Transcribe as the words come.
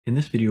In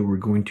this video, we're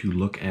going to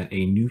look at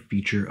a new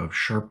feature of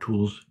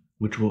SharpTools,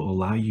 which will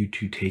allow you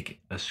to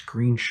take a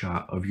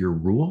screenshot of your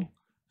rule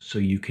so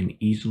you can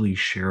easily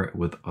share it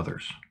with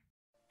others.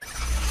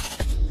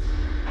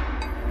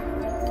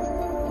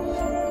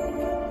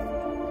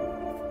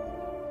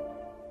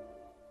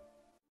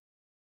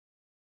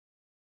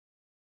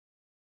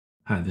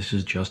 Hi, this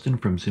is Justin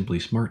from Simply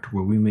Smart,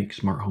 where we make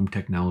smart home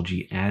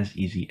technology as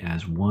easy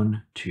as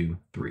 1, 2,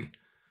 3.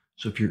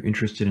 So if you're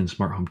interested in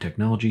smart home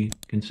technology,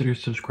 consider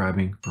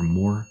subscribing for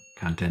more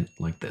content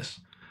like this.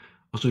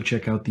 Also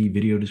check out the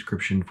video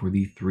description for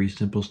the 3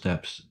 simple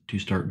steps to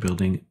start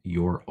building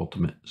your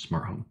ultimate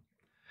smart home.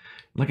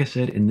 Like I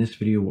said, in this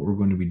video, what we're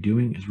going to be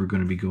doing is we're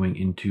going to be going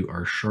into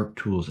our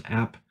SharpTools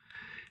app,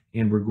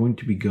 and we're going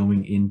to be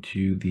going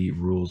into the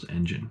rules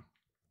engine.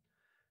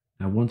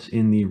 Now, once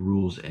in the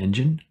rules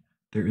engine,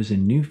 there is a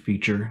new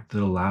feature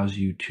that allows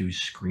you to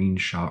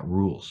screenshot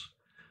rules.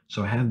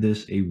 So I have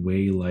this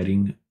away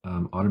lighting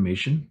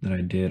automation that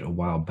I did a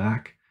while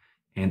back,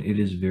 and it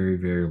is very,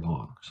 very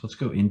long. So let's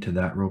go into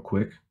that real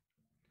quick.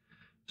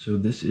 So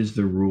this is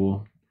the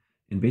rule,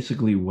 and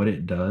basically what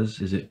it does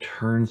is it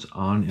turns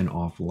on and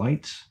off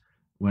lights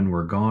when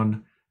we're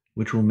gone,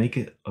 which will make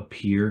it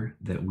appear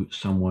that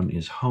someone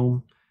is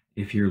home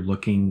if you're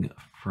looking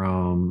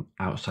from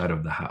outside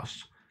of the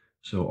house.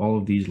 So all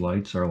of these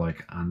lights are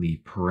like on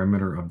the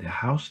perimeter of the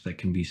house that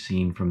can be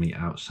seen from the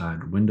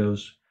outside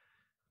windows,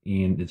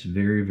 and it's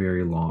very,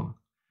 very long.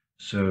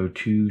 So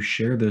to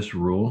share this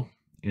rule,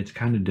 it's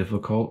kind of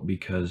difficult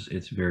because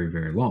it's very,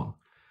 very long.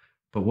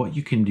 But what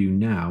you can do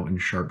now in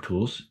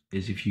SharpTools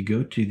is if you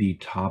go to the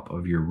top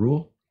of your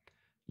rule,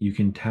 you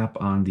can tap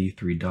on the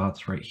 3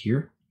 dots right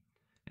here,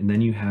 and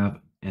then you have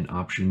an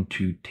option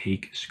to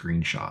take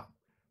screenshot.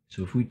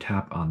 So if we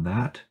tap on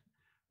that,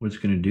 what it's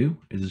going to do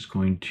is it's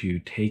going to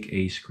take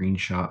a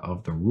screenshot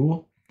of the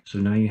rule. So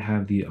now you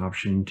have the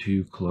option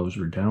to close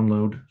or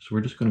download. So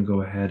we're just going to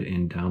go ahead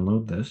and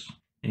download this.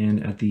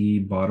 And at the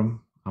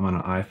bottom, I'm on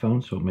an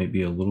iPhone, so it might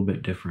be a little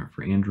bit different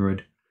for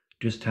Android.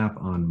 Just tap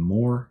on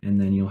more, and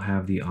then you'll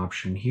have the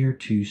option here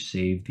to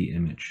save the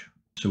image.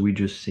 So we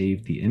just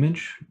saved the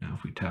image. Now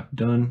if we tap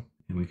done,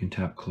 and we can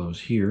tap close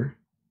here,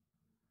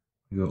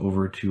 we go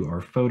over to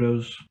our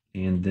photos,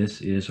 and this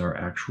is our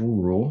actual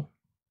rule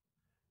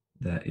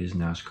that is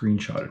now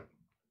screenshotted.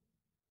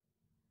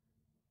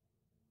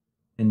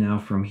 And now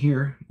from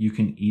here, you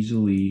can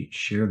easily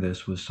share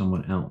this with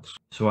someone else.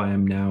 So I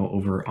am now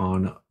over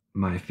on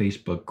my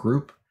Facebook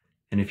group.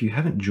 And if you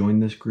haven't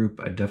joined this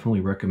group, I definitely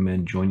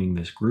recommend joining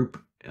this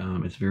group.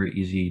 It's very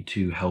easy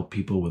to help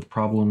people with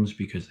problems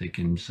because they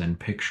can send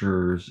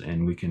pictures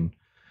and we can,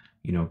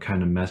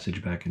 kind of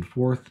message back and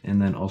forth.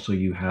 And then also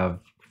you have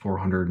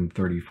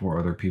 434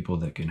 other people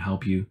that can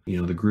help you.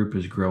 The group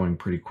is growing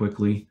pretty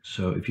quickly.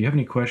 So if you have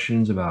any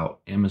questions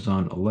about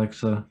Amazon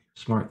Alexa,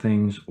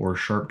 SmartThings, or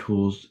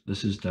SharpTools,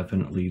 this is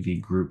definitely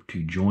the group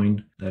to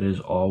join. That is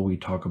all we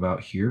talk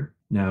about here.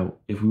 Now,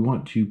 if we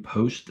want to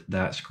post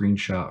that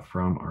screenshot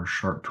from our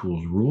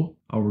SharpTools rule,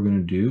 all we're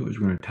going to do is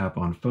we're going to tap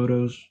on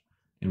photos,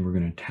 and we're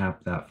going to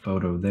tap that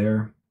photo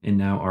there. And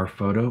now our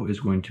photo is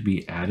going to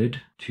be added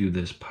to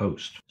this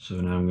post. So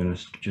now I'm going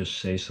to just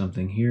say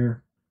something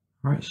here.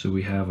 All right, so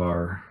we have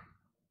our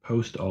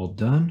post all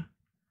done.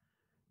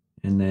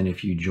 And then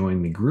if you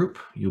join the group,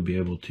 you'll be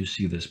able to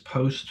see this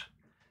post.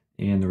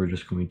 And we're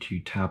just going to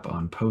tap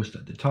on post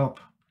at the top.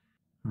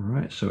 All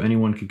right, so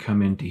anyone could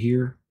come into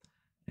here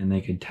and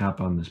they could tap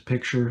on this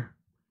picture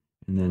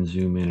and then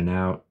zoom in and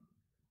out,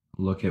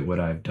 look at what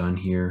I've done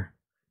here,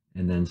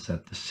 and then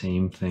set the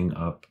same thing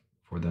up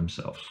for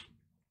themselves.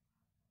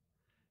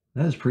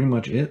 That is pretty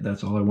much it.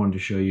 That's all I wanted to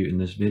show you in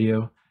this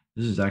video.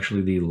 This is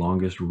actually the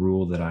longest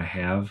rule that I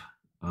have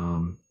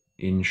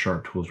in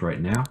SharpTools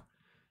right now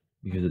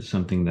because it's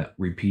something that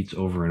repeats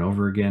over and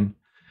over again.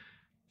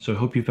 So I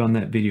hope you found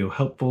that video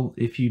helpful.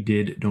 If you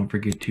did, don't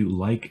forget to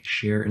like,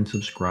 share, and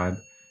subscribe.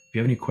 If you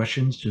have any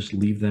questions, just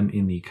leave them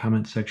in the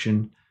comment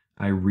section.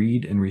 I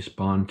read and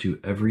respond to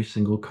every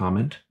single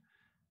comment.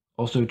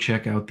 Also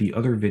check out the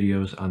other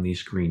videos on the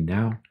screen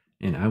now,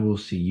 and I will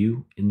see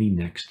you in the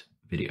next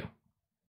video.